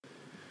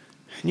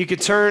You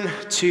could turn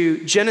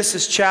to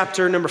Genesis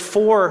chapter number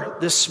 4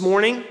 this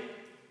morning.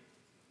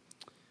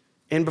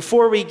 And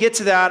before we get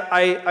to that,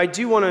 I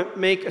do want to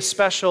make a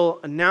special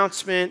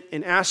announcement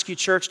and ask you,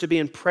 church, to be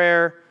in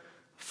prayer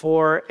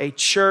for a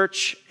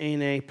church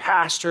and a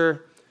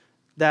pastor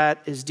that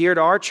is dear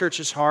to our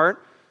church's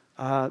heart.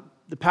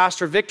 The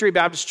pastor of Victory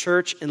Baptist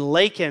Church in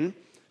Lakin,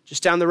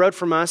 just down the road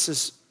from us,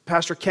 is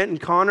Pastor Kenton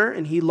Connor,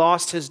 and he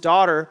lost his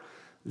daughter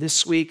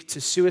this week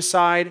to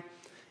suicide.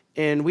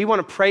 And we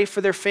want to pray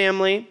for their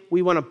family.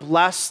 We want to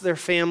bless their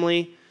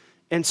family.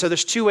 And so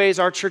there's two ways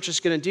our church is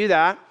going to do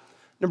that.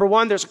 Number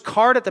one, there's a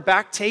card at the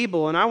back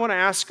table, and I want to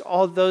ask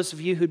all of those of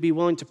you who'd be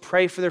willing to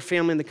pray for their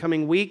family in the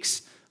coming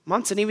weeks,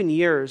 months, and even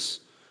years,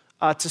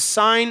 to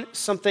sign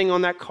something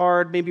on that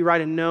card, maybe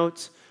write a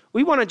note.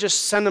 We want to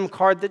just send them a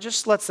card that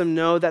just lets them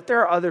know that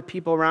there are other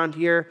people around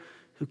here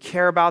who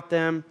care about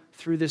them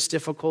through this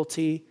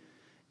difficulty.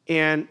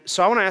 And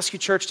so I want to ask you,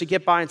 church, to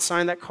get by and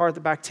sign that card at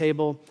the back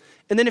table.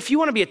 And then if you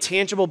want to be a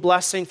tangible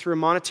blessing through a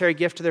monetary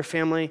gift to their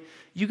family,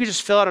 you could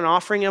just fill out an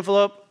offering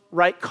envelope,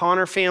 write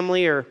Connor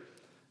family or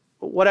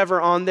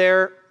whatever on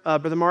there.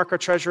 Brother Mark, our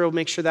treasurer, will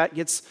make sure that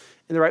gets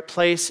in the right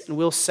place, and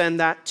we'll send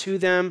that to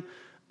them.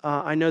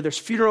 I know there's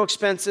funeral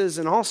expenses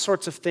and all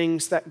sorts of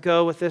things that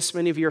go with this.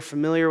 Many of you are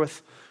familiar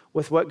with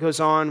what goes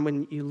on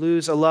when you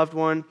lose a loved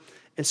one.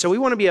 And so we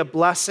want to be a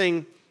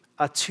blessing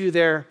to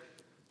their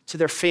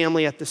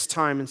family at this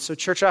time. And so,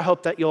 church, I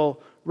hope that you'll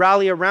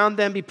rally around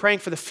them, be praying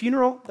for the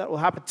funeral that will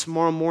happen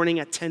tomorrow morning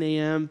at 10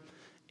 a.m.,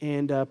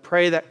 and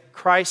pray that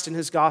Christ and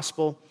his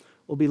gospel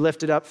will be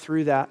lifted up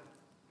through that.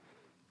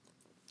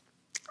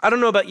 I don't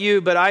know about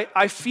you, but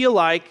I feel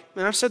like,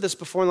 and I've said this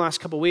before in the last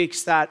couple of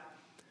weeks, that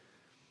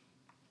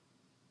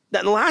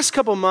in the last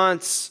couple of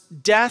months,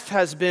 death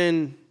has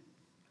been,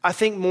 I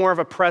think, more of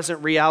a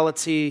present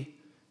reality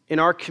in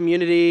our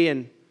community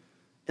and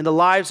in the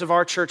lives of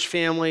our church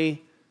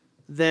family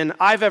than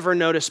I've ever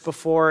noticed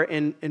before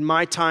in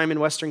my time in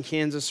Western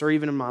Kansas or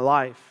even in my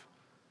life.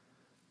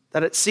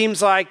 That it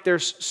seems like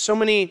there's so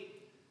many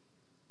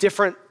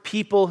different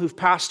people who've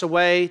passed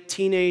away,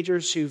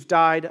 teenagers who've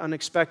died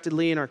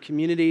unexpectedly in our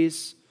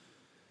communities.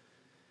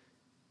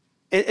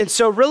 And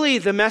so really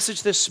the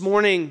message this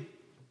morning,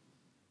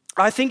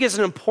 I think, is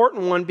an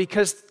important one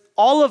because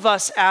all of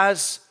us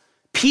as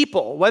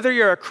people, whether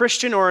you're a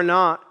Christian or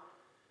not,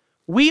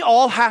 we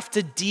all have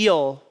to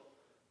deal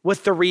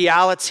with the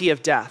reality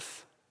of death.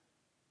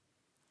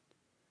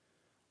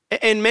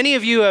 And many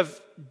of you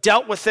have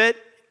dealt with it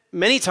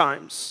many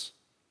times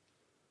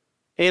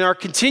and are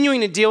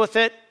continuing to deal with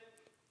it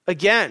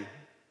again.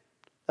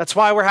 That's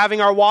why we're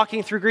having our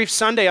Walking Through Grief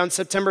Sunday on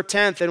September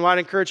 10th, and I'd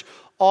encourage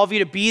all of you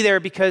to be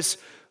there because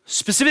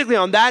specifically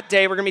on that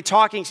day, we're going to be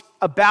talking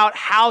about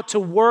how to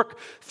work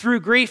through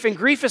grief. And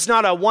grief is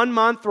not a 1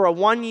 month or a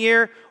 1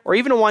 year or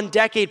even a 1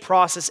 decade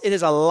process. It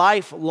is a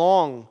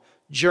lifelong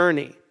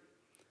journey.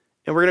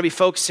 And we're going to be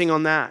focusing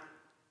on that.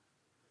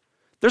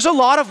 There's a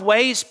lot of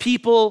ways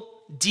people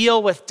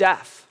deal with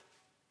death.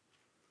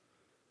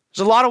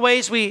 There's a lot of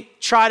ways we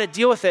try to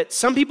deal with it.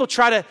 Some people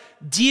try to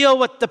deal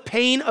with the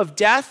pain of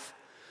death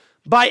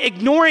by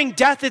ignoring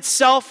death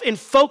itself and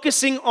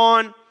focusing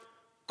on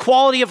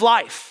quality of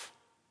life.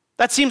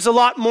 That seems a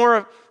lot more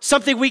of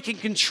something we can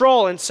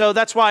control. And so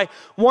that's why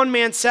one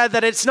man said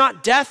that it's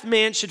not death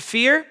man should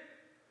fear,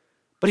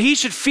 but he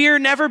should fear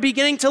never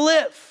beginning to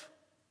live.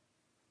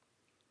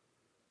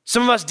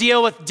 Some of us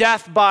deal with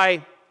death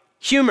by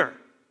humor.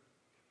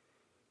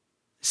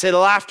 They say the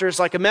laughter is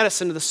like a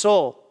medicine to the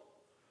soul.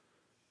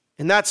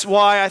 And that's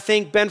why I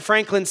think Ben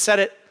Franklin said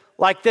it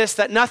like this,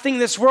 that nothing in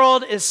this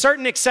world is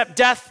certain except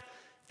death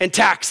and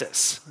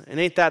taxes. And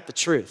ain't that the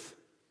truth?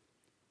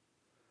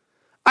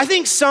 I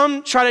think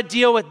some try to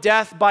deal with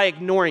death by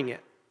ignoring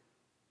it.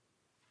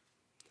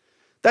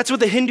 That's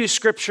what the Hindu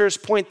scriptures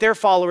point their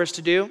followers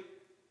to do.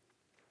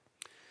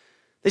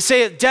 They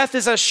say that death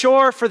is as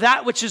sure for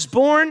that which is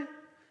born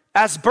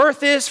as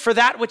birth is for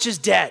that which is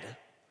dead.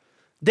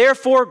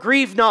 Therefore,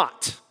 grieve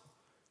not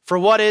for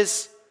what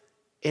is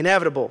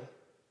inevitable.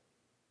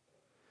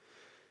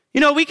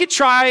 You know, we could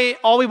try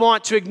all we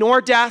want to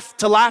ignore death,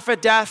 to laugh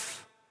at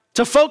death,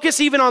 to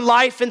focus even on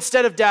life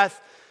instead of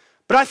death.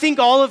 But I think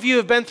all of you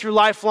have been through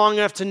life long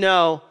enough to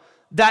know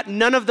that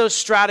none of those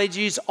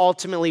strategies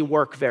ultimately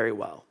work very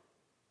well.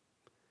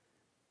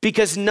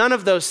 Because none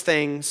of those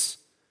things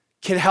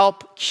can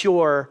help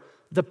cure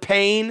the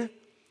pain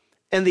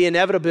and the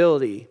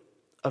inevitability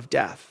of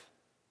death.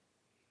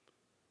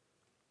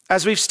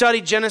 As we've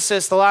studied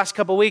Genesis the last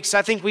couple weeks,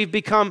 I think we've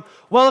become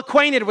well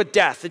acquainted with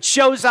death. It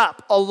shows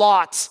up a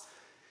lot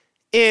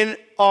in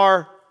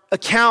our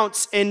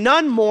accounts, and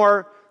none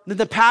more than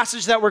the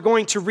passage that we're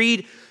going to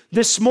read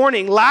this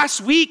morning.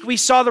 Last week, we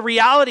saw the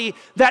reality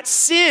that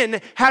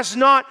sin has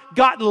not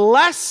gotten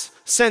less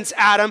since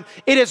Adam.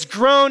 It has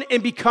grown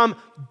and become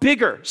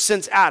bigger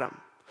since Adam.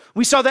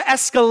 We saw the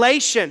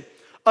escalation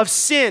of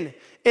sin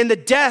and the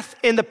death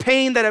and the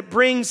pain that it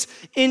brings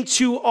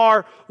into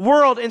our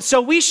world. And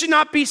so we should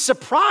not be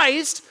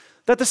surprised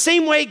That the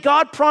same way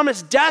God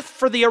promised death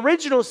for the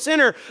original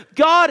sinner,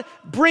 God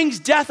brings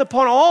death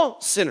upon all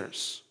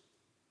sinners.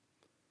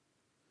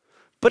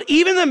 But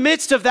even in the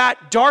midst of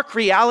that dark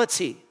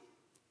reality,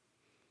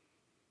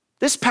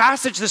 this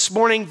passage this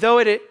morning,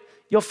 though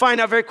you'll find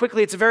out very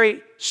quickly it's a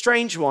very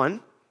strange one,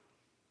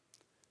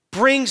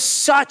 brings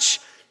such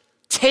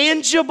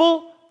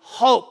tangible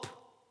hope.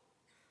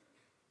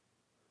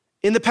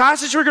 In the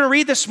passage we're going to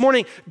read this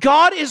morning,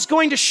 God is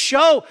going to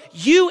show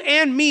you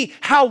and me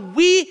how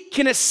we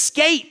can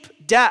escape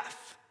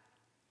death,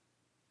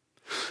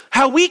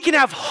 how we can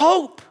have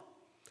hope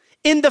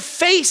in the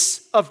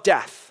face of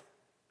death,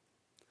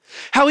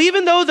 how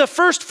even though the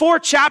first 4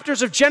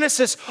 chapters of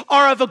Genesis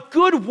are of a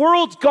good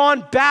world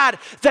gone bad,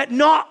 that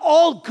not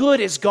all good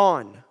is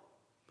gone.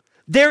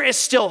 There is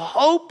still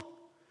hope,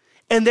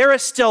 and there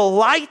is still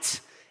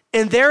light,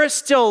 and there is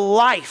still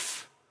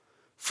life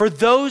for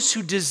those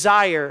who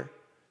desire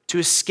to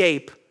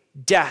escape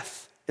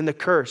death and the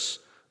curse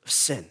of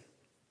sin.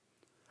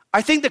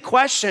 I think the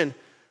question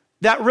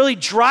that really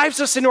drives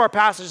us into our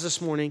passage this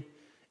morning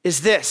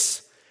is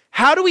this: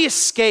 how do we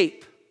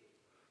escape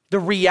the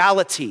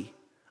reality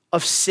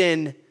of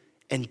sin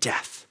and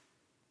death?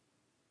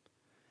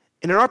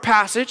 And in our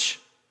passage,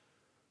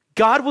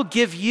 God will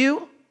give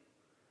you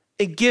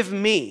and give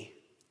me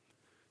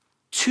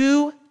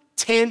 2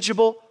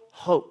 tangible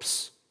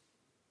hopes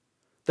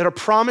that are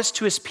promised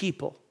to his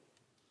people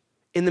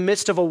in the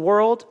midst of a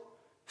world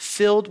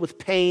filled with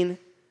pain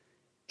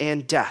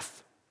and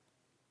death.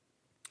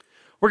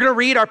 We're going to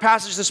read our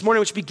passage this morning,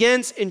 which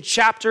begins in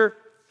chapter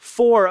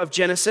 4 of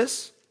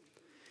Genesis,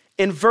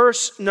 in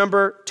verse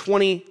number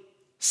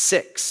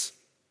 26.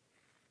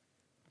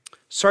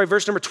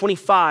 Verse number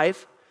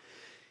 25.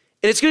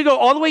 And it's going to go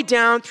all the way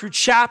down through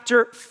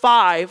chapter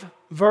 5,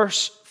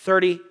 verse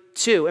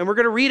 32. And we're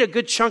going to read a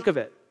good chunk of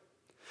it.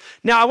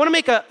 Now, I want to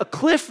make a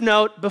cliff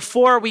note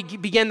before we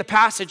begin the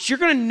passage. You're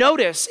going to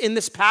notice in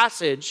this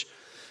passage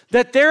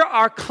that there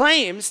are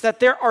claims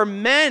that there are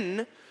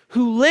men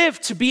who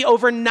live to be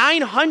over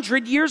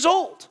 900 years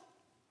old.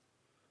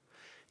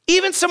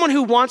 Even someone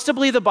who wants to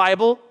believe the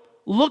Bible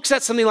looks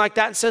at something like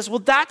that and says, well,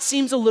 that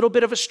seems a little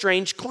bit of a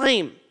strange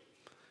claim.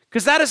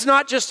 Because that is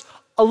not just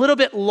a little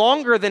bit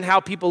longer than how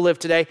people live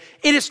today.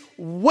 It is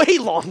way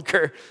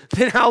longer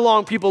than how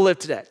long people live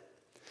today.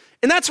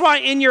 And that's why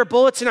in your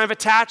bulletin I've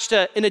attached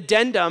an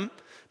addendum,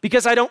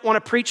 because I don't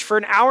want to preach for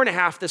an hour and a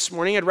half this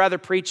morning. I'd rather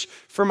preach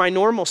for my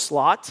normal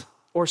slot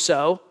or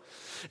so.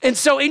 And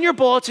so in your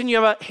bulletin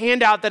you have a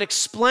handout that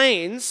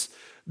explains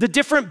the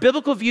different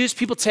biblical views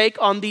people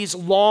take on these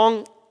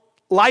long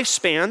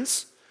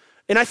lifespans.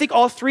 And I think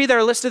all 3 that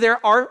are listed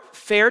there are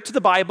fair to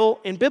the Bible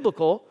and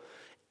biblical,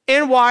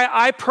 and why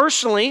I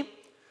personally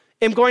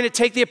am going to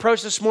take the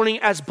approach this morning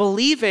as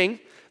believing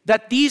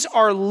that these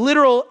are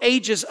literal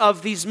ages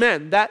of these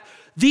men, that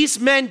these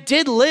men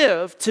did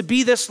live to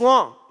be this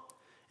long.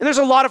 And there's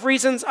a lot of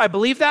reasons I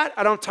believe that.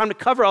 I don't have time to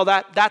cover all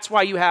that. That's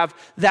why you have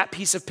that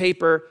piece of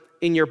paper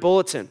in your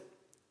bulletin.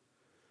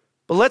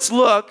 But let's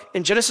look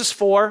in Genesis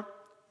 4,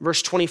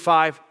 verse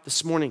 25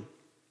 this morning.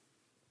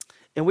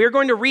 And we're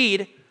going to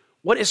read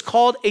what is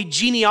called a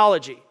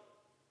genealogy.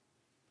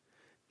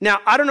 Now,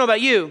 I don't know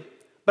about you,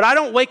 but I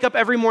don't wake up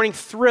every morning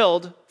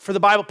thrilled for the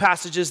Bible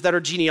passages that are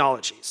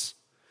genealogies.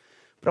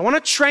 But I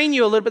want to train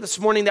you a little bit this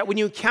morning that when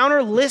you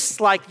encounter lists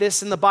like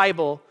this in the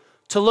Bible,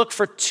 to look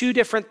for 2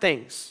 different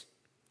things.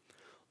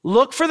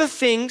 Look for the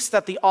things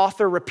that the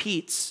author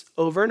repeats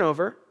over and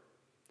over,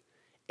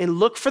 and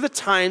look for the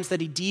times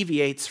that he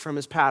deviates from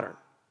his pattern.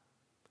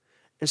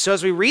 And so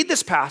as we read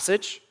this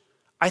passage,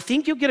 I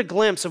think you'll get a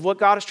glimpse of what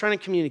God is trying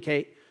to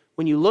communicate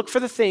when you look for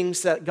the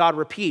things that God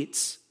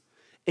repeats,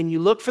 and you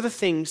look for the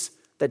things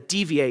that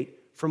deviate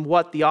from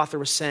what the author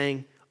was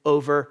saying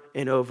over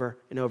and over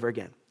and over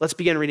again. Let's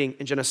begin reading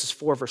in Genesis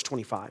 4, verse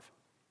 25.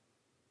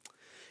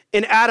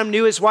 And Adam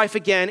knew his wife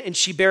again, and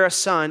she bare a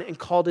son and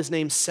called his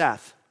name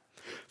Seth.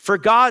 For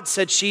God,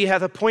 said she,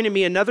 hath appointed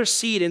me another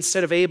seed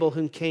instead of Abel,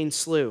 whom Cain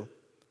slew.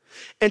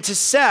 And to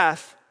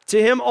Seth, to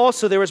him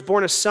also there was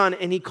born a son,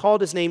 and he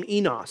called his name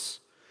Enos.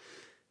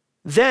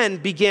 Then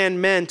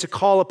began men to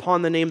call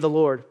upon the name of the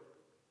Lord.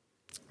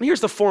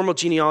 Here's the formal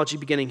genealogy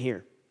beginning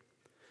here.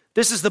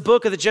 This is the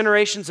book of the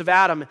generations of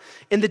Adam.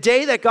 In the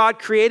day that God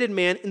created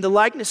man, in the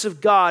likeness of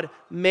God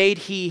made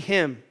he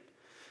him.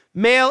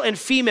 Male and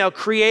female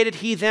created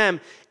he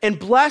them, and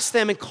blessed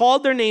them, and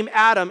called their name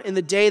Adam in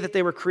the day that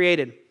they were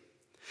created.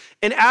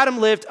 And Adam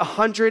lived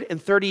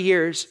 130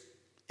 years,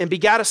 and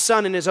begat a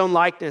son in his own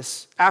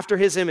likeness, after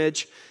his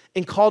image,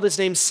 and called his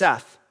name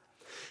Seth.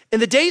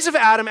 And the days of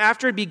Adam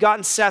after he had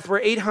begotten Seth were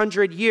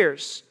 800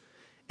 years,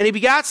 and he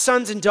begat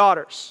sons and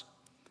daughters.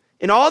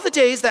 And all the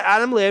days that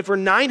Adam lived were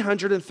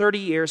 930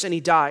 years, and he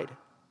died.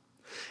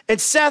 And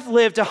Seth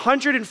lived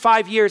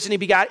 105 years, and he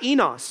begat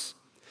Enos.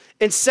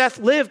 And Seth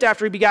lived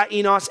after he begat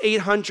Enos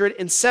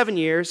 807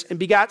 years, and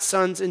begat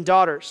sons and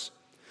daughters.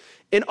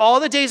 And all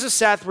the days of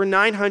Seth were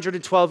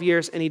 912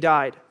 years, and he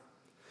died.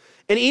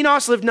 And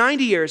Enos lived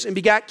 90 years, and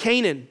begat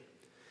Canaan.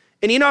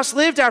 And Enos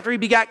lived after he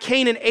begat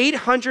Canaan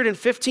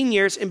 815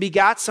 years, and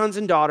begat sons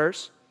and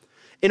daughters.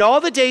 And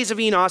all the days of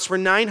Enos were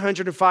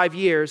 905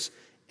 years,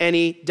 and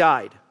he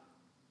died.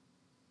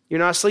 You're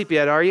not asleep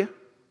yet, are you?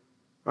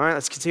 All right,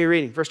 let's continue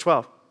reading. Verse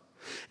 12.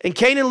 And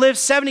Canaan lived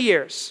 70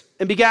 years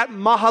and begat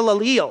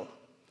Mahalaleel.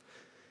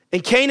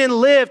 And Canaan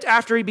lived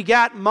after he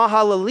begat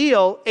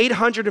Mahalaleel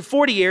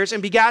 840 years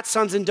and begat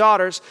sons and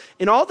daughters.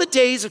 And all the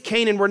days of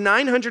Canaan were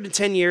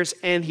 910 years,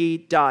 and he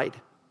died.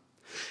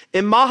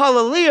 And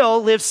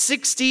Mahalaleel lived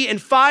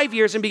 65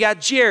 years and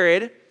begat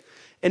Jared.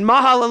 And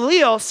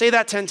Mahalaleel, say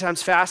that 10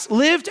 times fast,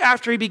 lived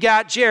after he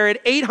begat Jared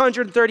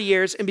 830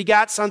 years and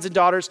begat sons and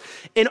daughters.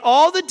 And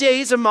all the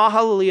days of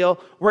Mahalaleel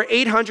were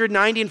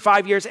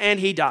 895 years, and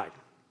he died.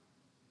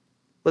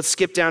 Let's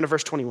skip down to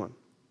verse 21.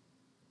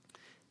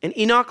 And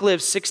Enoch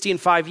lived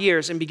 65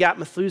 years and begat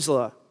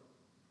Methuselah.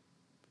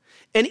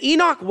 And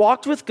Enoch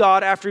walked with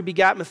God after he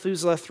begat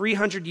Methuselah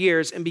 300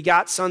 years and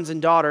begat sons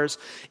and daughters.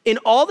 And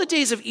all the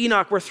days of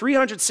Enoch were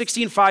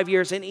 365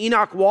 years, and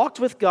Enoch walked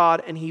with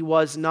God, and he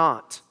was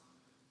not,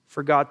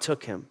 for God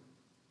took him.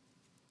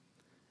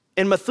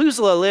 And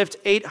Methuselah lived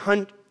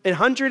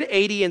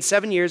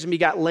 187 years and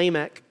begat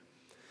Lamech.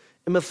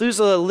 And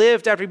Methuselah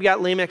lived after he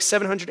begat Lamech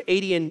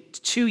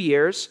 782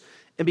 years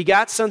and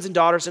begat sons and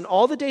daughters. And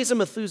all the days of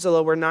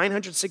Methuselah were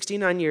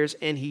 969 years,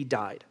 and he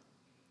died.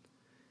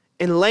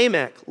 And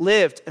Lamech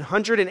lived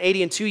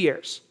 182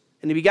 years,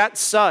 and he begat a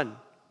son.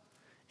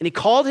 And he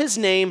called his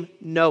name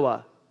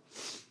Noah,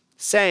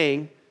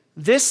 saying,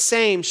 this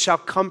same shall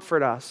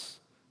comfort us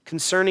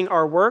concerning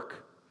our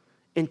work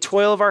and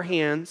toil of our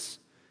hands,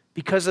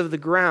 because of the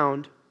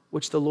ground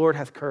which the Lord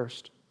hath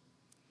cursed.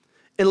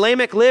 And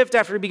Lamech lived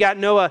after he begat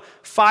Noah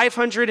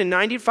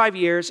 595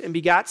 years and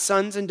begat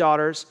sons and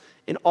daughters.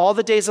 And all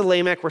the days of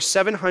Lamech were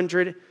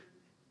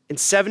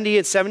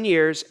 777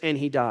 years, and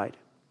he died.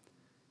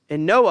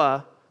 And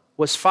Noah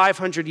was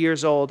 500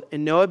 years old,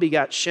 and Noah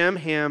begat Shem,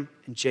 Ham,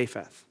 and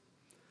Japheth.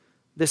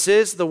 This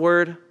is the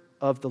word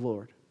of the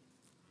Lord.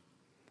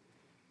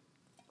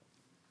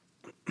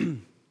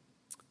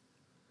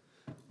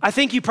 I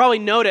think you probably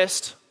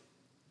noticed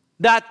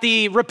that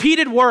the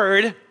repeated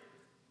word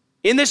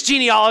in this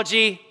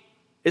genealogy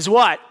is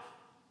what?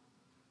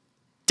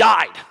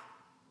 Died.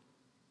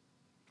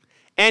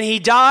 And he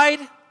died,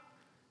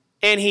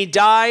 and he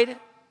died,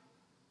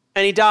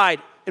 and he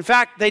died. In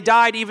fact, they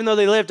died even though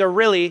they lived a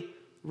really,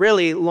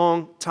 really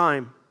long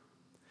time.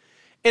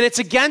 And it's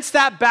against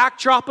that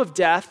backdrop of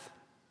death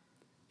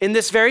in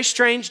this very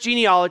strange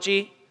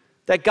genealogy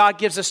that God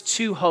gives us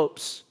two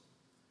hopes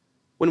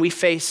when we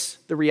face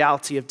the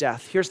reality of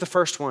death. Here's the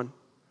first one.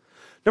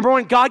 Number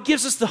one, God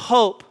gives us the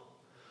hope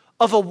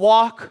of a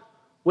walk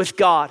with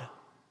God.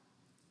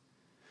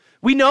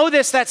 We know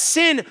this, that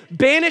sin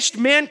banished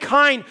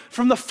mankind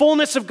from the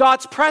fullness of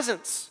God's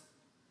presence.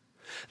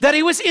 That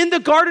it was in the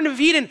Garden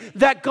of Eden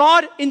that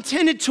God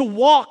intended to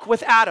walk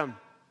with Adam.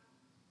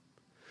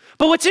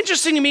 But what's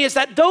interesting to me is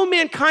that though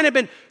mankind had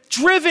been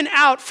driven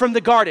out from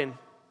the garden,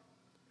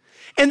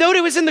 and though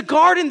it was in the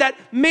garden that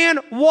man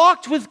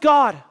walked with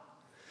God,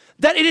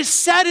 that it is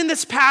said in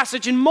this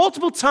passage in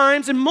multiple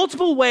times, in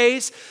multiple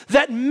ways,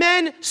 that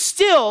men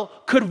still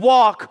could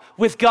walk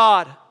with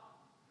God.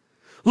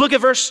 Look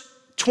at verse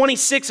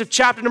 26 of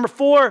chapter number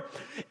 4.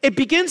 It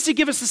begins to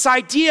give us this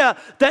idea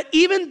that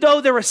even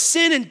though there was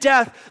sin and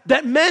death,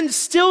 that men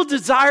still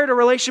desired a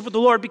relationship with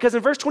the Lord, because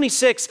in verse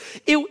 26,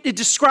 it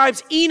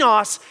describes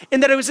Enos,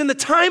 and that it was in the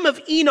time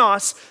of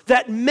Enos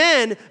that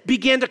men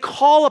began to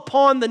call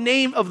upon the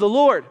name of the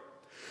Lord.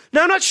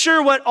 Now, I'm not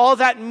sure what all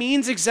that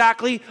means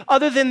exactly,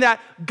 other than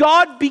that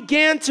God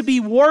began to be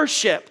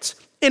worshiped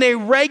in a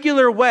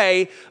regular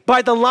way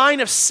by the line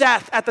of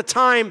Seth at the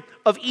time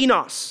of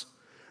Enos.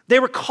 They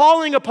were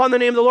calling upon the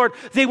name of the Lord.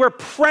 They were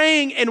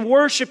praying and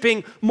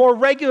worshiping more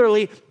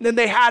regularly than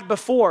they had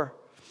before.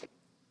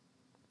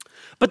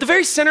 But the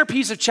very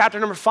centerpiece of chapter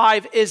number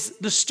 5 is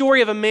the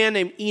story of a man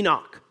named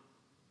Enoch.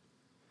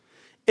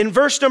 In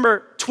verse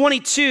number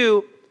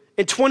 22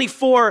 and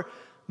 24,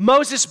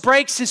 Moses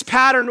breaks his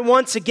pattern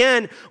once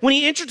again when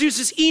he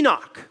introduces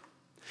Enoch.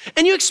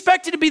 And you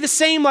expect it to be the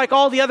same like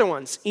all the other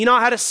ones.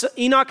 Enoch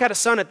had a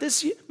son at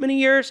this many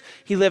years.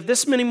 He lived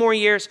this many more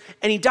years,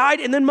 and he died.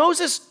 And then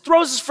Moses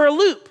throws us for a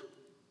loop,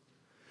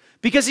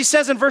 because he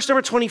says in verse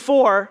number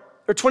 24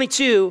 or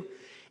 22,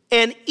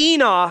 and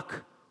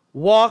Enoch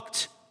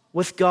walked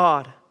with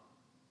God.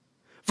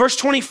 Verse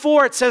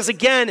 24, it says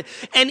again,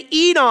 and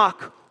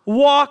Enoch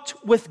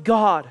walked with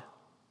God.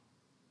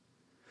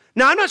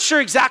 Now, I'm not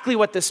sure exactly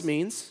what this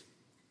means.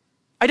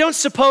 I don't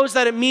suppose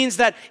that it means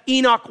that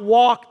Enoch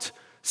walked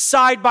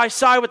side by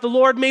side with the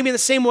Lord, maybe in the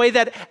same way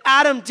that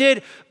Adam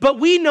did. But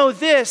we know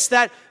this,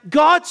 that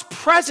God's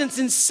presence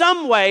in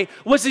some way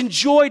was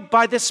enjoyed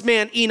by this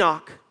man,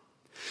 Enoch.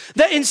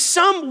 That in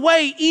some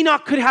way,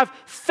 Enoch could have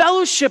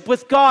fellowship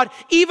with God,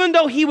 even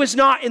though he was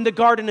not in the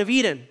Garden of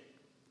Eden.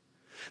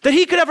 That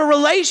he could have a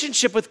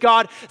relationship with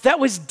God that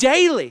was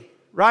daily,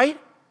 right?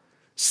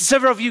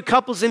 Several of you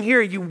couples in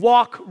here, you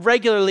walk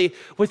regularly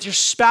with your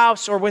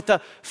spouse or with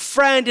a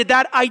friend, and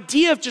that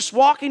idea of just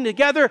walking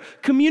together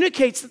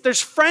communicates that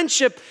there's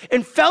friendship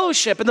and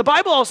fellowship. And the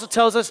Bible also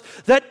tells us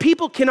that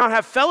people cannot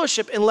have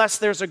fellowship unless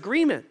there's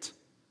agreement.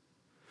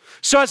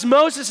 So as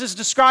Moses is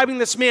describing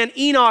this man,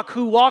 Enoch,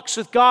 who walks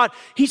with God,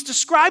 he's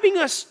describing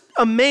us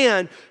a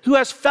man who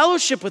has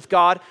fellowship with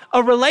God,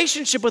 a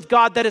relationship with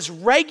God that is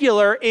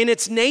regular in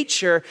its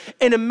nature,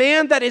 and a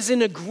man that is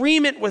in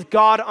agreement with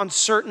God on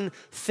certain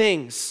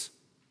things.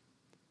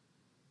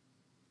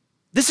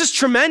 This is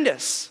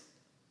tremendous,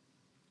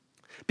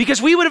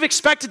 because we would have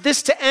expected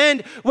this to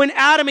end when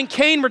Adam and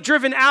Cain were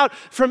driven out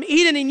from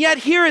Eden, and yet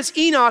here is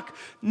Enoch,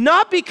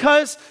 not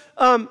because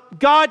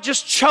God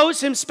just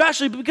chose him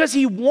specially, but because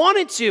he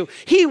wanted to.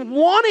 He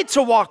wanted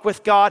to walk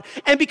with God,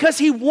 and because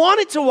he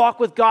wanted to walk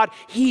with God,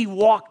 he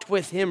walked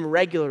with him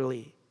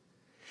regularly.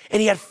 And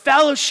he had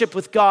fellowship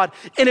with God,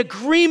 an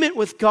agreement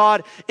with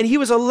God, and he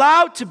was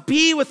allowed to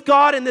be with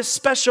God in this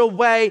special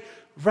way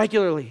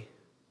regularly.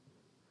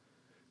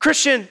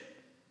 Christian,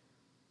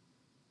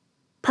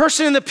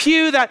 person in the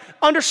pew that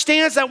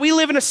understands that we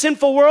live in a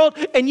sinful world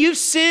and you've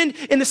sinned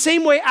in the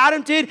same way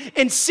Adam did,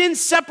 and sin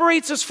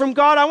separates us from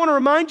God. I want to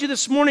remind you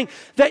this morning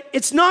that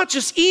it's not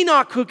just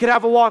Enoch who could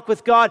have a walk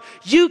with God.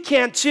 You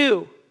can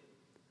too.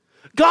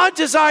 God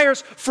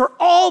desires for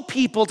all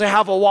people to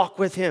have a walk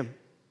with him.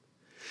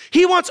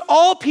 He wants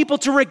all people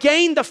to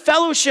regain the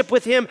fellowship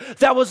with him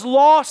that was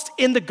lost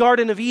in the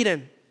Garden of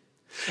Eden.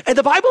 And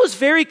the Bible is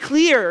very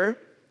clear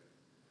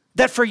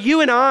that for you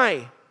and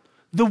I,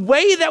 the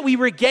way that we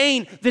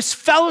regain this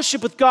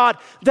fellowship with God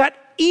that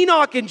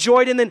Enoch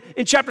enjoyed, and then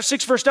in chapter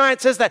 6, verse 9,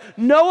 it says that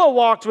Noah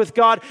walked with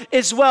God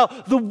as well.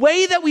 The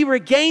way that we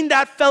regain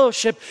that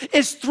fellowship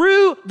is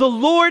through the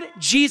Lord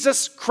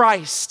Jesus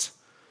Christ.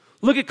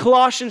 Look at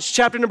Colossians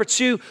chapter number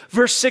 2,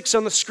 verse 6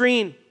 on the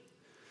screen.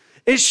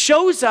 It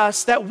shows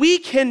us that we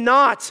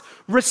cannot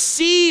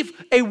receive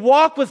a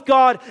walk with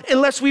God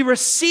unless we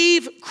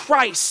receive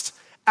Christ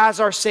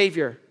as our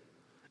Savior.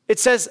 It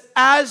says,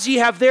 as ye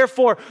have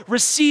therefore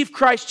received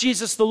Christ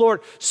Jesus the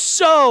Lord,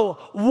 so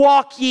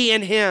walk ye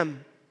in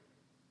him.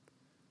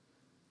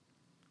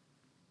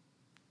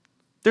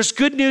 There's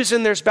good news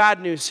and there's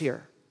bad news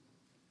here.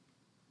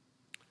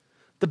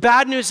 The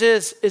bad news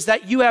is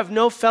that you have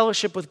no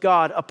fellowship with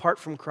God apart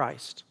from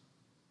Christ.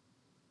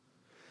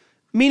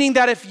 Meaning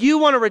that if you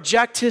want to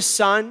reject his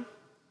Son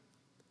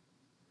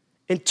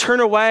and turn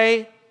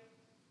away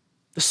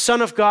the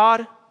Son of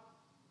God,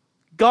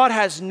 God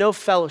has no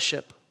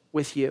fellowship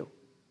with you.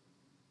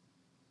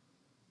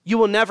 You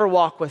will never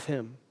walk with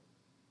him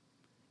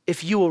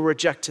if you will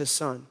reject his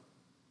Son.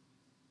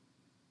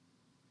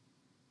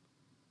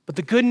 But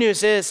the good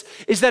news is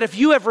that if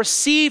you have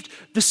received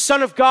the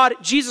Son of God,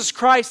 Jesus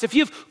Christ, if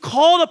you've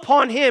called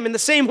upon him in the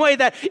same way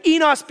that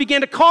Enos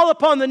began to call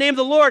upon the name of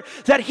the Lord,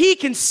 that he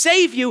can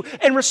save you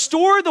and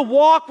restore the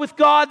walk with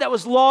God that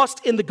was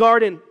lost in the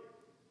garden.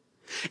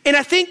 And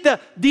I think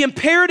the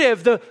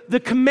imperative, the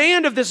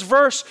command of this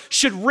verse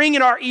should ring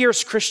in our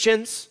ears,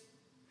 Christians.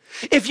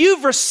 If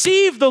you've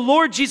received the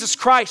Lord Jesus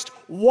Christ,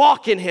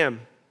 walk in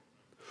him.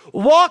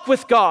 Walk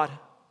with God.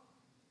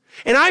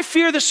 And I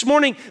fear this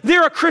morning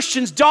there are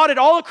Christians dotted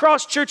all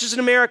across churches in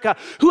America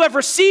who have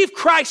received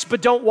Christ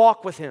but don't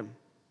walk with him.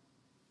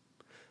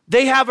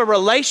 They have a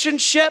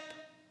relationship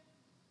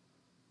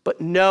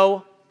but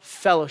no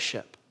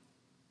fellowship.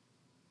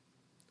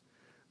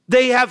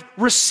 They have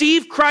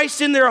received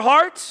Christ in their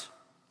heart,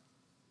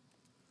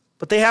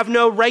 but they have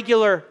no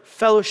regular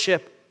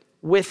fellowship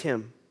with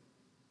him.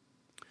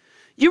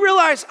 You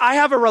realize I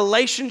have a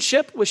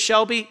relationship with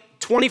Shelby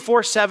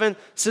 24/7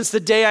 since the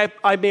day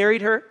I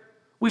married her?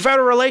 We've had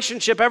a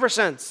relationship ever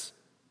since.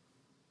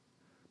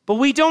 But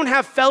we don't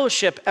have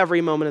fellowship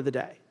every moment of the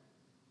day.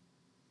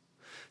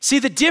 See,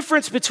 the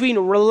difference between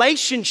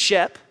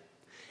relationship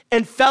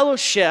and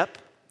fellowship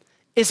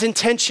is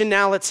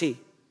intentionality.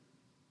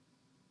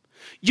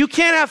 You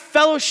can't have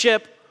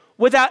fellowship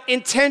without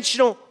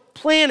intentional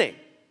planning.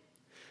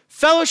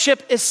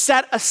 Fellowship is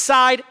set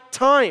aside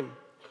time.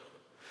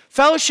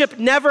 Fellowship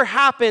never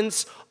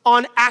happens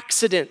on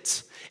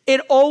accident.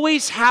 It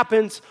always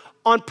happens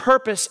on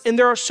purpose. And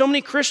there are so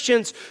many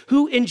Christians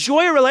who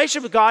enjoy a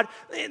relationship with God.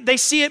 They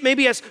see it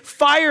maybe as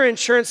fire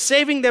insurance,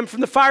 saving them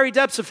from the fiery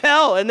depths of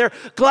hell. And they're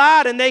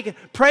glad and they can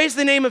praise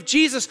the name of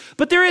Jesus.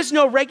 But there is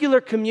no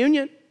regular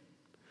communion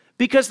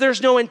because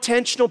there's no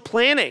intentional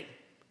planning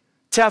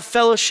to have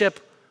fellowship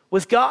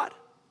with God.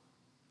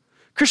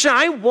 Christian,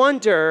 I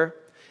wonder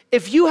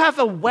if you have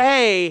a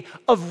way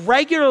of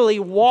regularly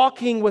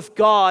walking with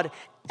God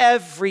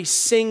every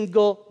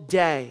single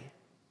day.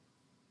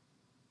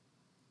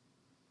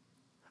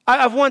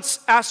 I've once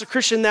asked a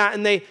Christian that,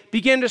 and they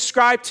began to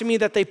describe to me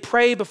that they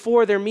pray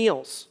before their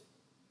meals.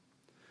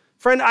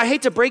 Friend, I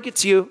hate to break it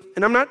to you,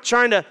 and I'm not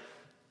trying to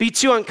be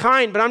too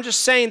unkind, but I'm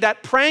just saying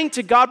that praying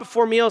to God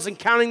before meals and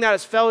counting that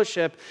as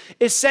fellowship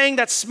is saying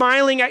that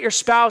smiling at your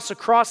spouse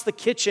across the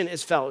kitchen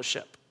is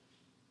fellowship.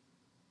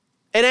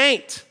 It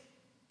ain't.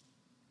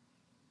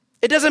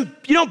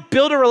 You don't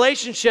build a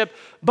relationship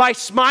by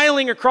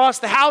smiling across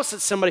the house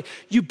at somebody.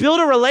 You build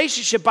a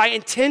relationship by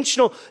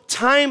intentional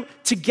time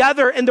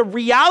together. And the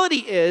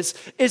reality is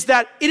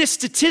that it is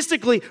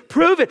statistically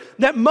proven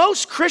that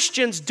most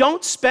Christians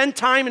don't spend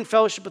time in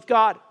fellowship with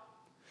God.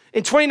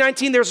 In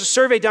 2019, there was a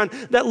survey done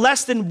that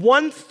less than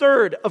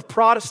 1/3 of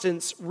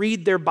Protestants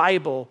read their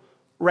Bible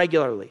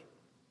regularly.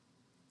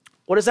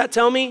 What does that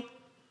tell me?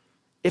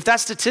 If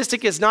that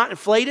statistic is not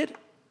inflated,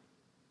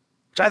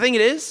 which I think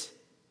it is,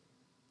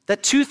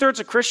 that 2/3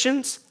 of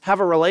Christians have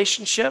a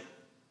relationship,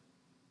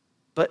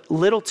 but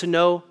little to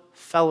no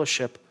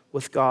fellowship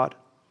with God.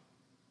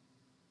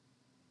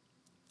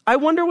 I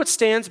wonder what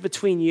stands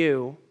between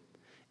you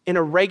and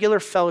a regular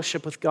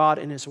fellowship with God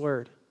and His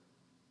Word.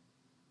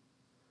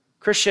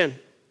 Christian,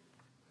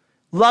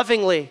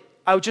 lovingly,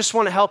 I just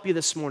want to help you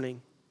this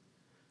morning.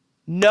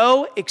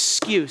 No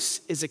excuse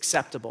is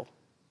acceptable.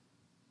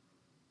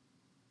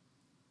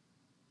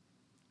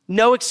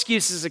 No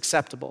excuse is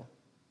acceptable.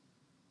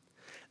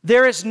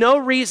 There is no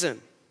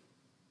reason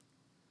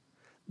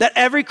that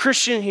every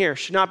Christian here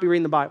should not be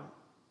reading the Bible.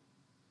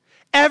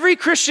 Every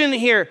Christian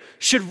here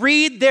should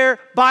read their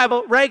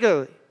Bible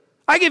regularly.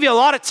 I give you a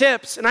lot of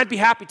tips, and I'd be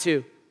happy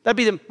to. That'd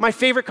be my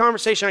favorite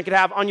conversation I could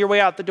have on your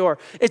way out the door,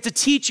 is to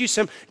teach you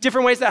some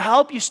different ways that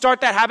help you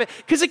start that habit,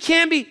 because it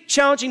can be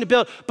challenging to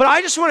build. But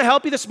I just want to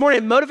help you this morning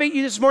and motivate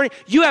you this morning.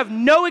 You have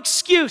no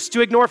excuse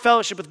to ignore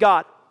fellowship with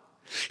God.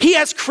 He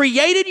has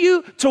created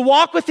you to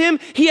walk with Him.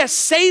 He has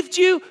saved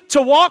you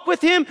to walk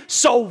with Him,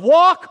 so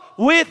walk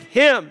with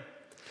Him.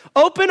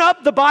 Open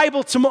up the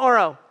Bible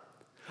tomorrow.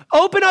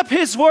 Open up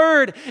His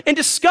Word and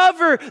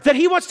discover that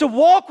He wants to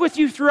walk with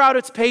you throughout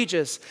its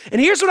pages. And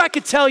here's what I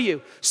could tell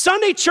you.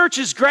 Sunday church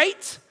is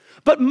great,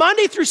 but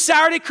Monday through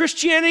Saturday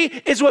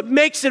Christianity is what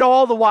makes it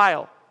all the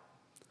while.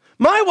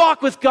 My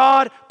walk with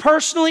God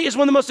personally is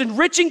one of the most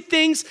enriching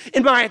things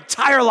in my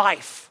entire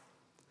life.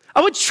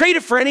 I would trade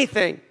it for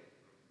anything.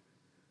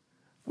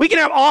 We can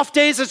have off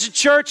days as a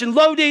church and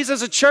low days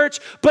as a church,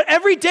 but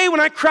every day when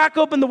I crack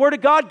open the Word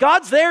of God,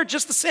 God's there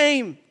just the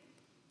same.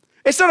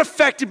 It's not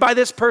affected by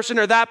this person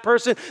or that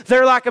person,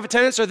 their lack of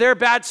attendance or their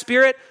bad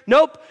spirit.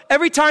 Nope.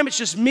 Every time it's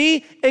just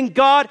me and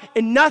God,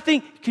 and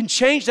nothing can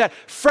change that.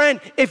 Friend,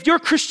 if your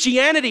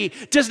Christianity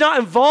does not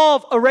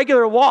involve a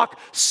regular walk,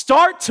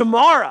 start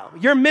tomorrow.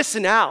 You're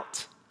missing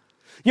out.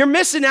 You're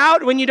missing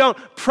out when you don't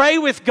pray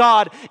with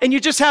God and you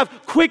just have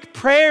quick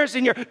prayers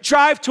in your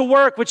drive to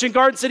work, which in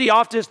Garden City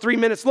often is 3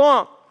 minutes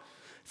long.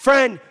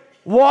 Friend,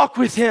 walk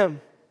with Him.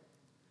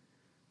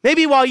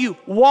 Maybe while you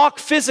walk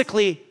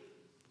physically,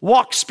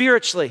 walk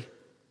spiritually.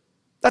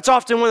 That's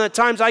often one of the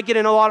times I get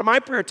in a lot of my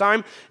prayer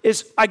time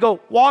is I go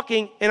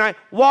walking and I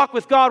walk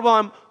with God while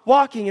I'm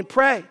walking and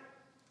pray.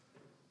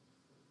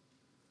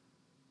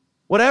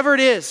 Whatever it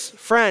is,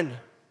 friend,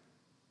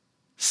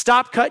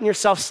 stop cutting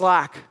yourself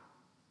slack.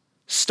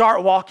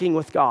 Start walking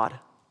with God.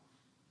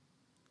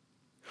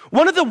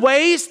 One of the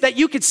ways that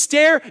you could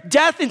stare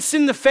death and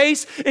sin in the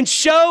face and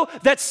show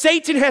that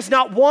Satan has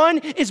not won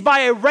is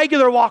by a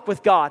regular walk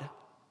with God.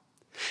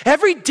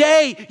 Every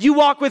day you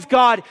walk with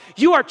God,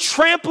 you are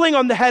trampling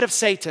on the head of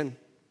Satan.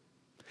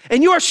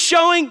 And you are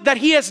showing that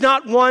he has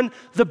not won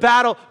the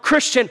battle.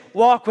 Christian,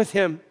 walk with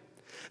Him.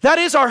 That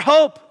is our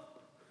hope.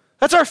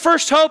 That's our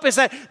first hope, is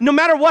that no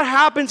matter what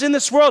happens in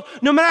this world,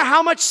 no matter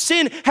how much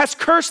sin has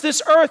cursed this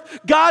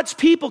earth, God's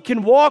people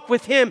can walk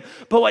with Him.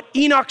 But what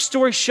Enoch's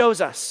story shows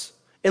us,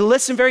 and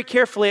listen very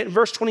carefully in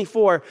verse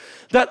 24,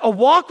 that a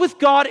walk with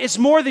God is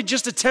more than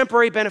just a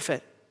temporary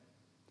benefit.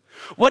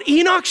 What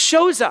Enoch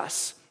shows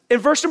us in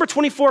verse number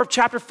 24 of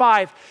chapter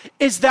 5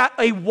 is that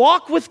a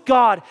walk with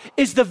God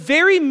is the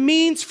very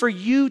means for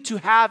you to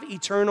have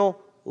eternal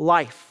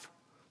life.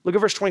 Look at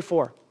verse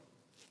 24.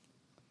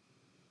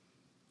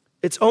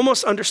 It's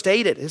almost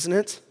understated, isn't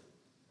it?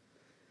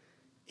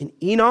 And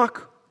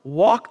Enoch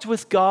walked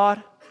with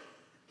God,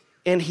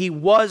 and he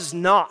was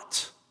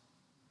not.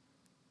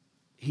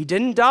 He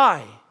didn't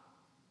die.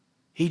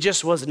 He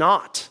just was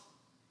not.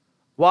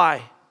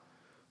 Why?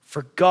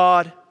 For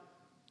God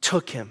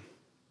took him.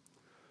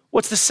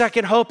 What's the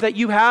second hope that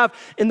you have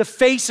in the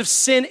face of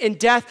sin and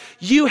death?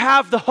 You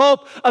have the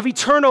hope of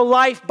eternal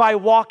life by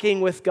walking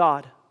with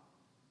God.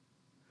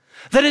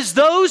 That is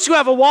those who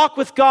have a walk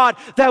with God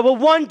that will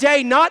one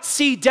day not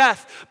see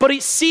death, but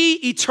see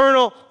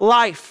eternal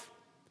life.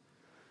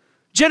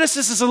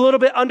 Genesis is a little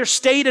bit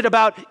understated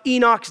about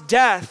Enoch's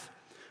death,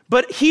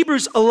 but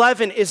Hebrews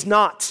 11 is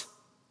not.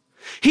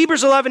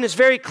 Hebrews 11 is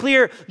very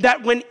clear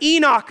that when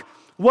Enoch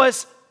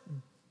was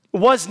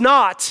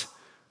not,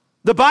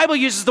 the Bible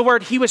uses the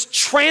word he was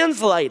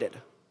translated,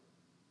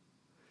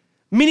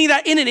 meaning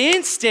that in an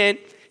instant,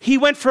 he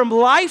went from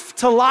life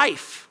to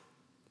life.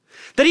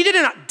 That he did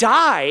not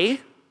die,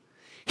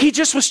 he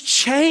just was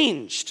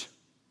changed.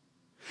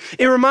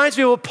 It reminds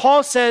me of what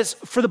Paul says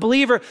for the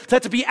believer,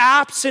 that to be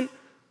absent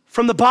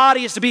from the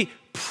body is to be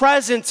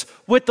present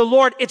with the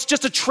Lord. It's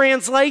just a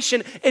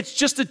translation. It's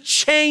just a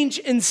change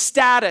in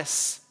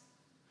status.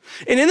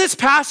 And in this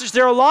passage,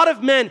 there are a lot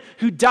of men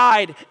who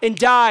died and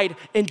died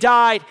and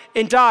died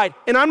and died.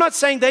 And I'm not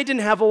saying they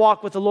didn't have a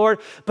walk with the Lord,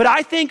 but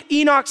I think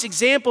Enoch's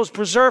example is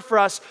preserved for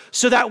us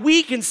so that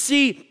we can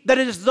see that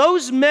it is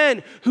those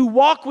men who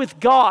walk with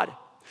God.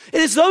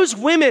 It is those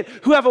women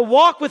who have a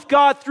walk with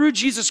God through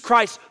Jesus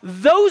Christ.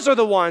 Those are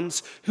the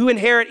ones who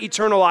inherit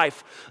eternal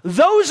life.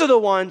 Those are the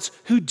ones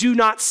who do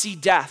not see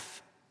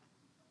death.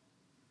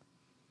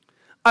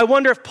 I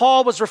wonder if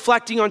Paul was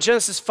reflecting on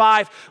Genesis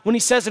 5 when he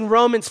says in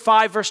Romans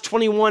 5 verse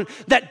 21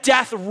 that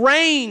death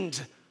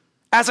reigned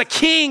as a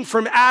king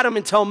from Adam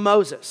until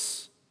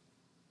Moses.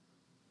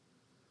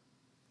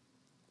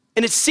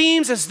 And it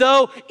seems as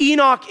though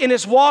Enoch in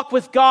his walk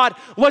with God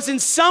was in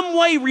some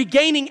way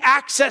regaining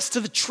access to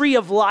the tree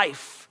of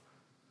life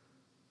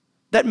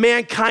that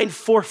mankind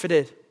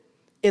forfeited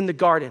in the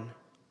garden.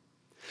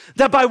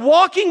 That by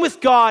walking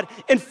with God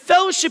and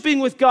fellowshipping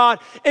with God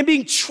and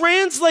being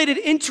translated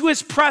into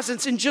his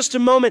presence in just a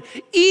moment,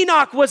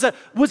 Enoch was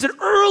an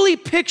early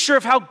picture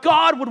of how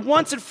God would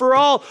once and for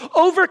all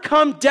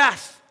overcome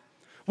death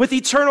with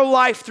eternal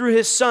life through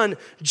his son,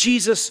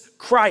 Jesus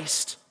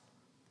Christ.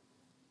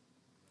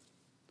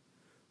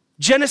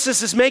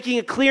 Genesis is making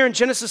it clear in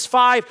Genesis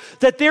 5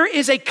 that there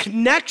is a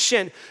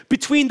connection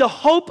between the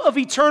hope of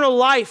eternal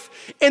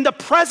life and the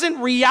present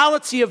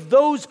reality of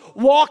those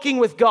walking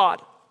with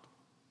God.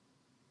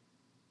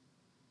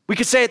 We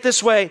could say it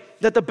this way,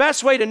 that the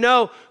best way to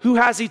know who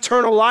has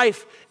eternal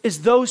life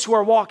is those who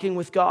are walking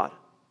with God.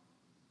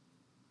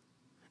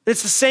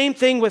 It's the same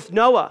thing with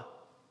Noah,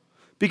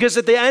 because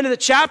at the end of the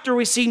chapter,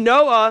 we see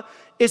Noah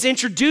is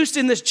introduced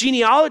in this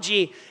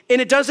genealogy, and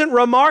it doesn't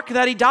remark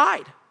that he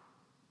died.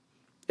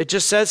 It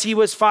just says he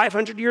was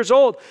 500 years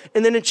old.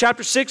 And then in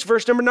chapter 6,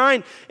 verse number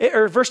 8,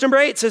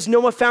 it says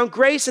Noah found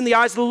grace in the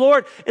eyes of the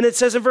Lord. And it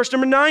says in verse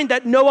number 9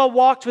 that Noah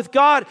walked with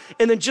God.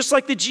 And then just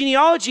like the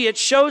genealogy, it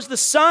shows the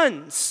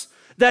sons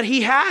that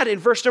he had in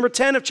verse number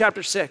 10 of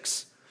chapter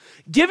 6,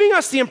 giving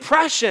us the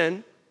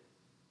impression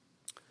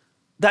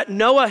that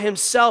Noah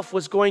himself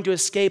was going to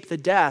escape the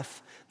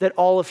death that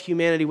all of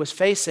humanity was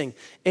facing.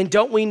 And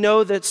don't we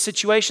know the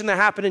situation that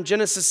happened in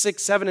Genesis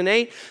 6, 7, and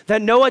 8,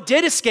 that Noah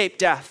did escape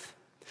death?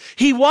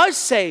 He was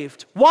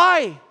saved.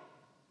 Why?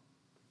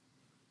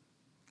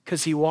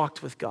 Because he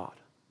walked with God.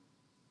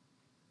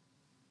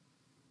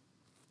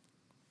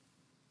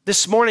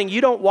 This morning, you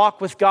don't walk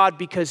with God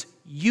because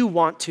you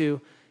want to,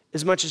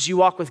 as much as you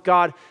walk with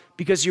God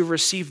because you've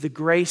received the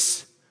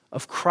grace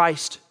of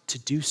Christ to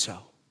do so.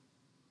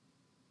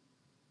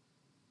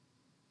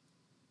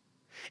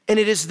 And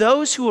it is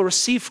those who will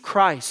receive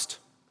Christ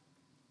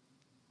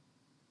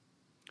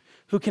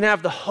who can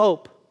have the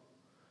hope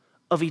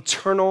of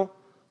eternal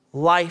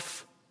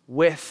life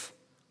with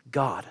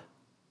God.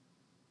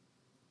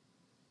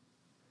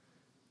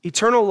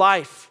 Eternal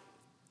life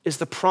is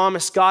the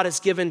promise God has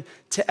given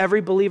to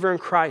every believer in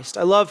Christ.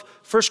 I love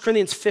 1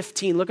 Corinthians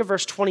 15. Look at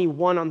verse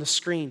 21 on the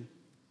screen.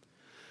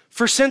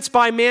 For since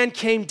by man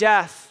came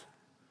death,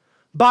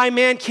 by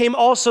man came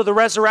also the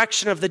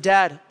resurrection of the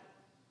dead.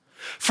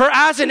 For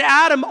as in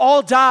Adam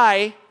all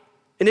die,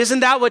 and isn't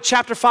that what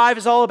chapter 5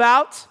 is all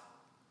about?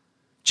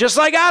 Just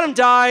like Adam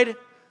died,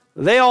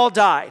 they all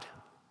died.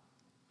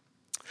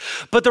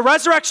 But the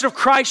resurrection of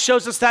Christ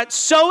shows us that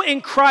so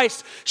in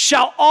Christ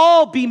shall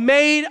all be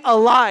made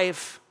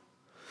alive.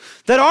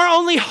 That our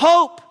only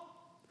hope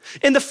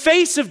in the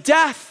face of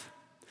death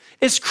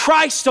is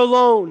Christ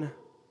alone.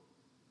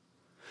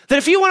 That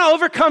if you want to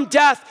overcome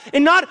death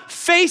and not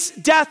face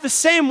death the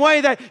same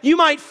way that you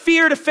might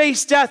fear to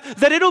face death,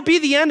 that it'll be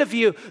the end of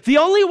you. The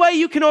only way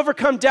you can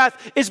overcome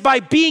death is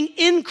by being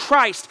in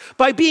Christ,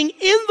 by being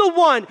in the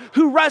one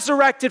who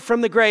resurrected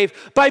from the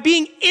grave, by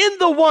being in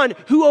the one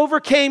who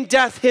overcame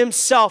death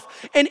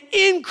himself. And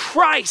in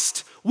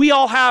Christ, we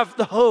all have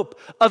the hope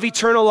of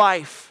eternal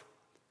life.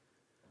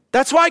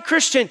 That's why,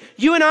 Christian,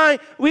 you and I,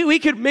 we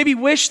could maybe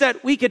wish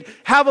that we could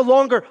have a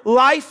longer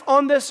life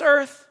on this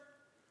earth.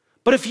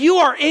 But if you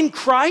are in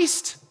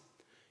Christ,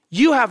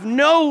 you have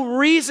no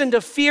reason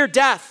to fear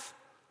death.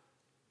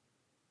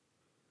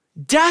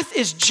 Death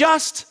is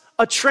just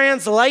a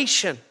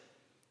translation,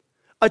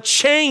 a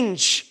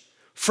change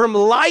from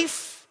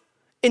life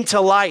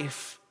into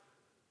life.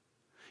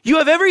 You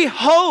have every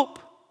hope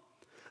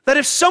that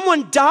if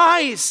someone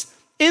dies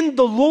in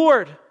the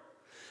Lord,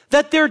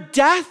 that their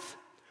death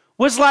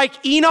was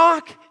like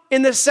Enoch,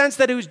 in the sense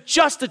that it was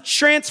just a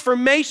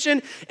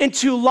transformation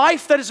into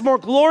life that is more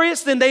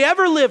glorious than they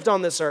ever lived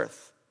on this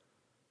earth.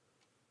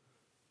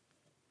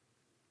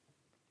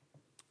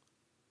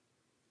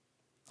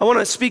 I want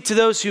to speak to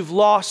those who've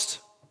lost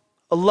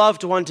a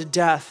loved one to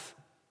death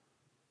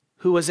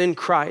who was in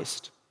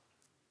Christ.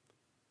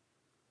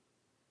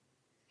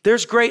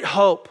 There's great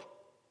hope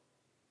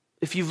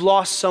if you've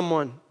lost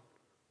someone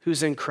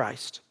who's in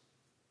Christ.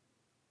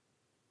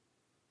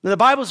 Now, the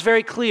Bible's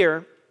very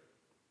clear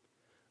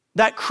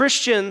that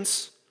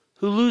Christians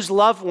who lose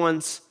loved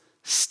ones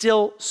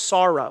still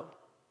sorrow.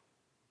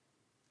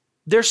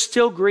 There's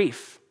still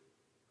grief.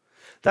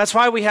 That's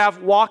why we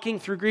have Walking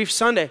Through Grief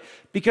Sunday,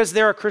 because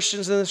there are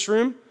Christians in this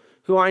room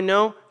who I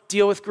know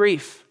deal with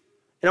grief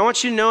And I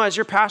want you to know, as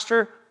your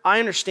pastor, I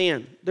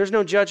understand. There's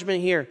no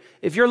judgment here.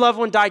 If your loved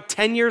one died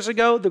 10 years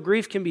ago, the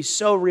grief can be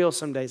so real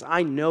some days.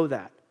 I know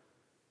that.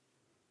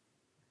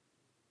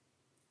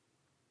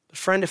 But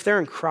friend, if they're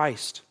in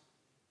Christ,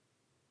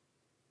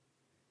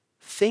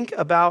 think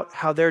about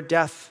how their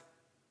death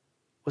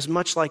was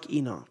much like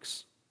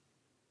Enoch's.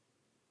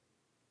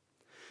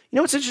 You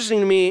know what's interesting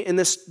to me in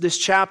this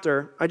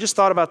chapter? I just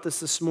thought about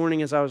this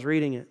morning as I was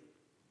reading it.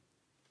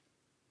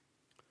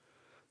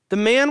 The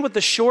man with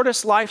the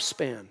shortest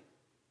lifespan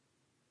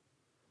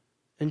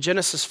in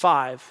Genesis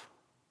 5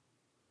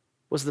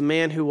 was the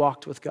man who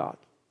walked with God.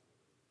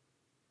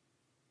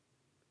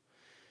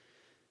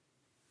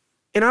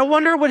 And I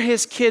wonder what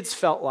his kids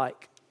felt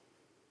like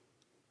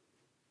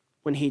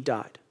when he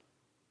died,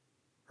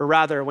 or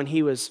rather, when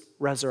he was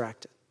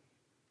resurrected.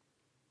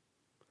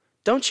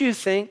 Don't you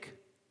think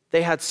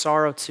they had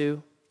sorrow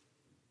too?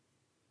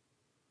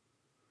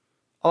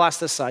 I'll ask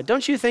this side.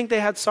 Don't you think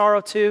they had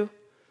sorrow too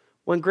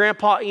when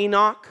Grandpa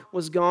Enoch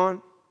was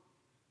gone?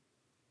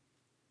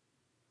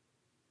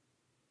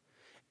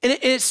 And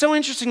it's so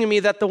interesting to me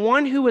that the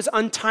one who was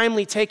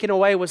untimely taken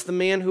away was the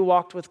man who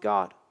walked with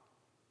God.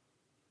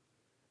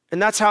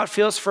 And that's how it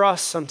feels for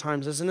us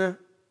sometimes, isn't it?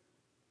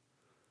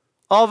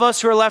 All of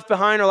us who are left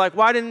behind are like,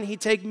 why didn't he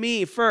take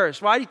me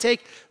first? Why did he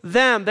take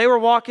them? They were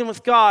walking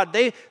with God.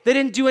 They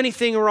didn't do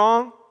anything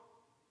wrong.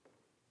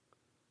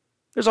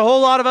 There's a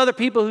whole lot of other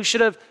people who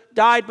should have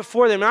died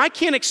before them. And I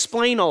can't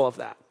explain all of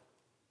that.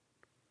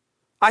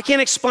 I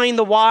can't explain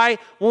the why.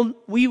 Well,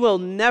 we will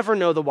never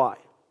know the why.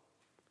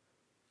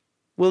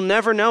 We'll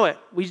never know it.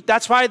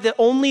 That's why the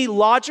only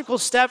logical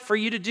step for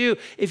you to do,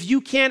 if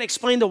you can't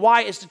explain the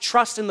why, is to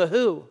trust in the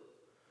who.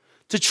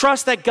 To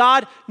trust that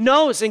God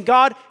knows and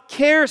God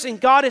cares and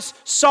God is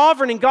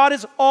sovereign and God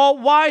is all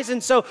wise.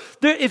 And so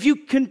if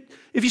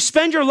you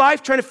spend your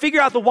life trying to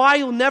figure out the why,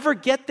 you'll never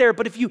get there.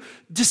 But if you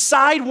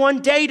decide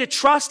one day to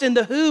trust in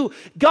the who,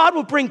 God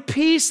will bring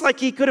peace like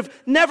he could have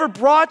never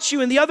brought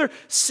you in the other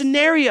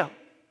scenario.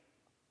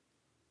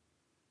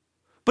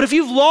 But if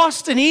you've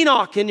lost an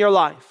Enoch in your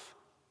life,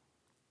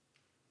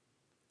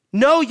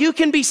 no, you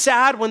can be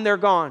sad when they're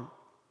gone.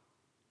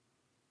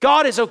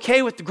 God is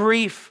okay with the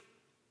grief.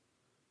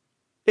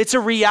 It's a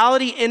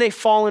reality in a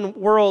fallen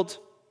world.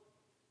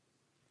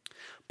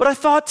 But I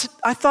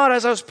thought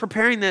as I was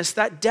preparing this,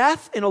 that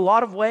death in a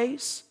lot of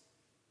ways,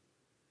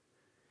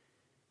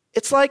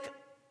 it's like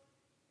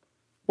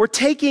we're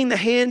taking the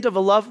hand of a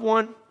loved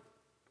one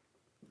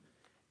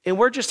and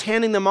we're just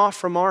handing them off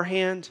from our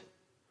hand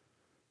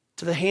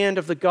to the hand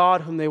of the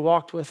God whom they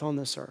walked with on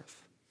this earth.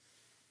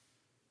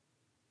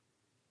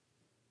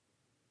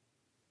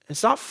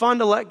 It's not fun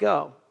to let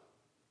go.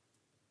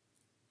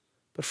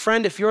 But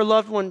friend, if your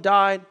loved one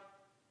died,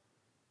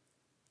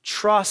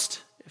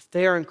 trust, if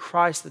they are in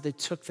Christ, that they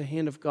took the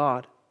hand of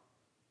God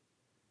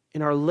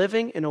and are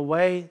living in a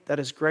way that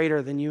is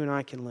greater than you and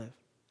I can live.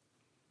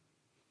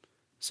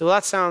 So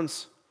that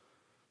sounds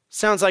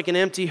like an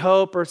empty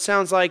hope, or it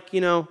sounds like,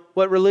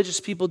 what religious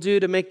people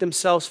do to make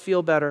themselves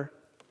feel better.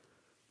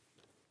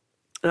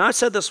 And I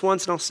said this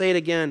once and I'll say it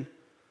again,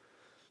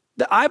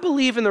 that I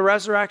believe in the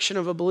resurrection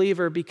of a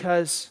believer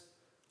because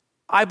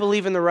I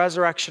believe in the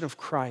resurrection of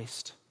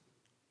Christ.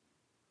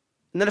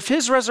 And that if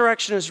his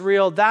resurrection is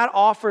real, that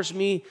offers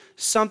me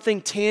something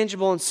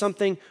tangible and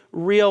something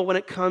real when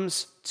it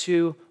comes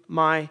to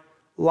my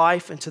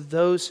life and to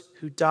those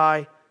who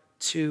die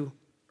too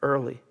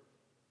early.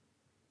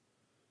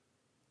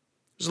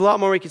 There's a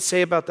lot more we could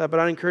say about that, but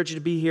I'd encourage you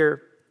to be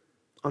here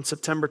on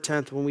September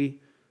 10th when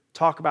we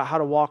talk about how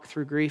to walk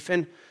through grief.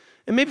 And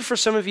maybe for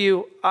some of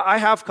you, I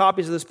have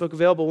copies of this book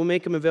available. We'll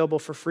make them available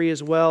for free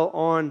as well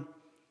on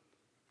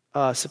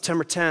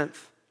September 10th.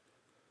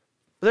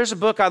 But there's a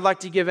book I'd like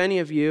to give any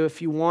of you, if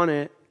you want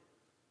it,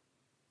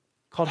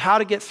 called How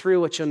to Get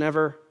Through What You'll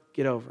Never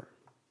Get Over.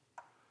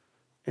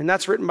 And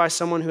that's written by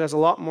someone who has a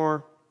lot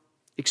more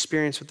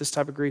experience with this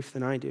type of grief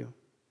than I do.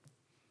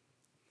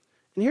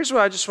 And here's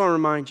what I just want to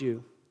remind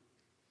you.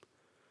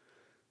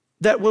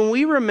 That when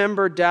we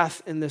remember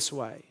death in this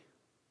way,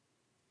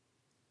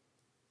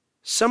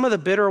 some of the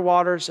bitter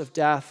waters of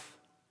death,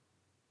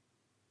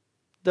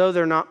 though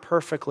they're not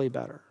perfectly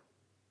better,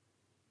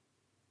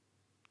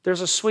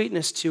 there's a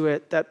sweetness to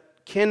it that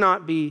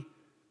cannot be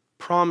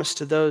promised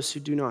to those who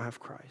do not have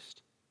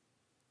Christ.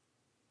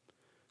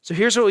 So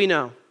here's what we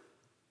know.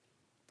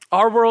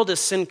 Our world is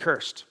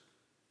sin-cursed.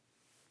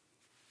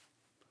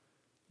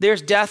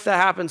 There's death that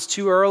happens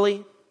too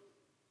early.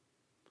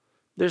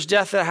 There's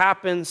death that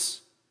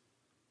happens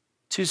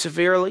too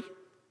severely.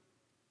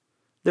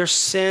 There's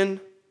sin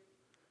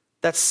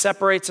that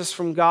separates us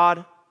from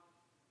God,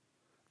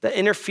 that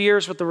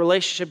interferes with the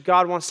relationship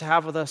God wants to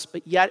have with us.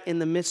 But yet, in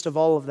the midst of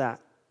all of that,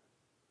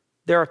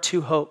 there are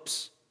two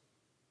hopes.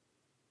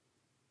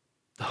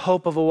 The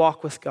hope of a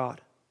walk with God.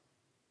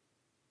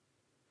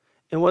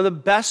 And one of the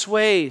best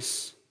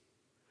ways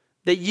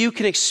that you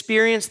can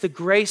experience the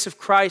grace of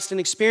Christ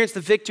and experience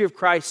the victory of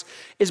Christ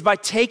is by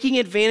taking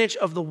advantage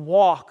of the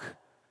walk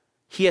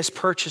he has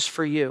purchased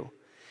for you.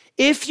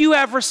 If you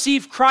have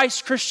received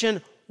Christ,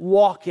 Christian,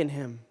 walk in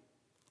him.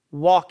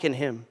 Walk in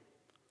him.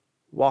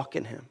 Walk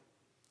in him.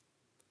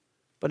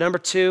 But number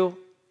two,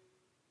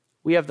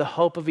 we have the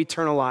hope of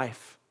eternal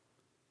life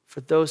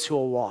for those who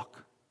will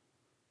walk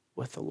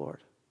with the Lord.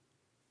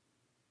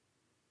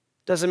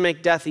 Doesn't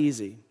make death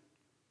easy,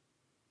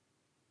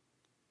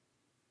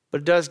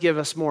 but it does give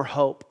us more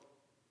hope.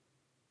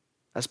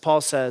 As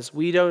Paul says,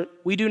 we do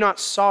not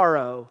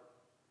sorrow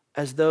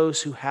as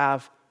those who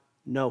have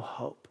no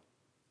hope.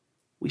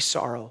 We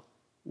sorrow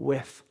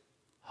with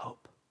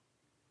hope.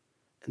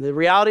 And the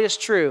reality is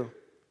true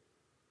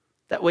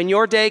that when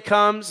your day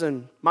comes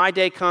and my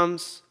day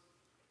comes,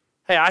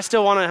 hey, I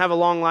still want to have a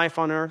long life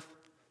on earth.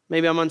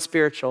 Maybe I'm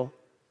unspiritual.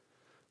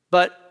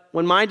 But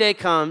when my day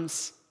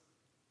comes,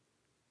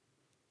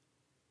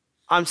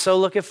 I'm so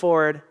looking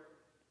forward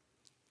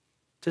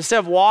to, instead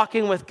of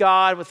walking with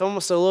God with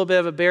almost a little bit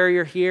of a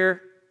barrier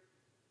here,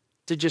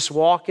 to just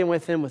walking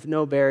with him with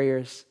no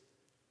barriers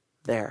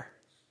there.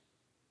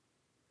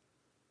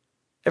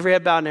 Every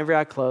head bowed and every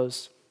eye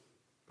closed.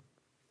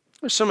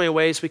 There's so many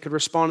ways we could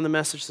respond to the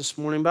message this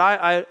morning, but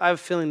I have a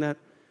feeling that,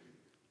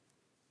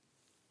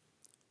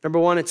 number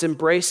one, it's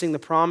embracing the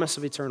promise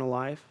of eternal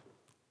life.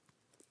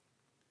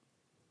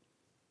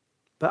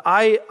 But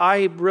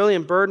I really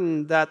am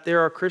burdened that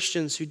there are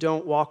Christians who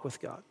don't walk with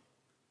God.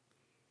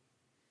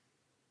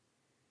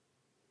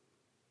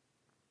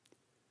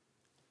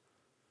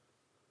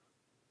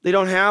 They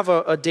don't have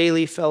a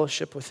daily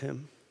fellowship with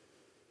him.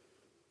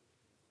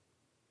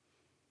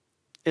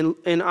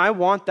 And I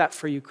want that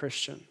for you,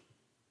 Christian.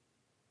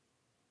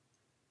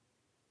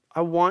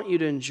 I want you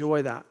to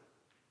enjoy that.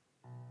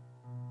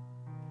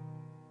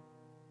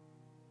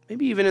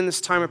 Maybe even in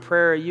this time of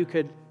prayer, you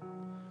could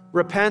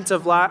repent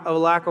of a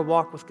lack of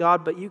walk with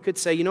God, but you could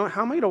say, you know what,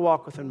 how am I going to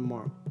walk with him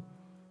tomorrow?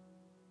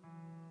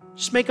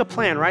 Just make a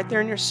plan right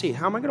there in your seat.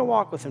 How am I going to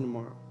walk with him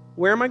tomorrow?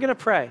 Where am I going to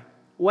pray?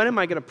 When am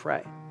I going to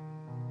pray?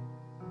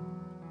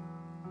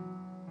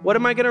 What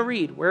am I going to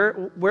read?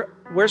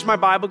 Where's my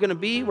Bible going to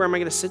be? Where am I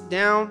going to sit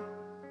down?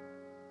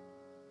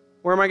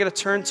 Where am I going to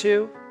turn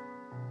to?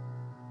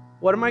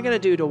 What am I going to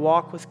do to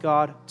walk with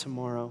God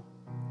tomorrow?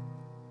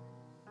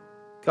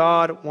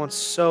 God wants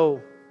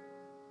so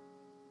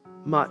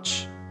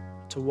much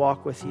to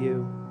walk with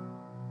you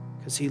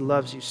because he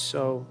loves you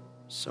so,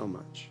 so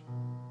much.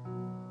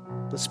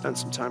 Let's spend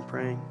some time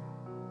praying.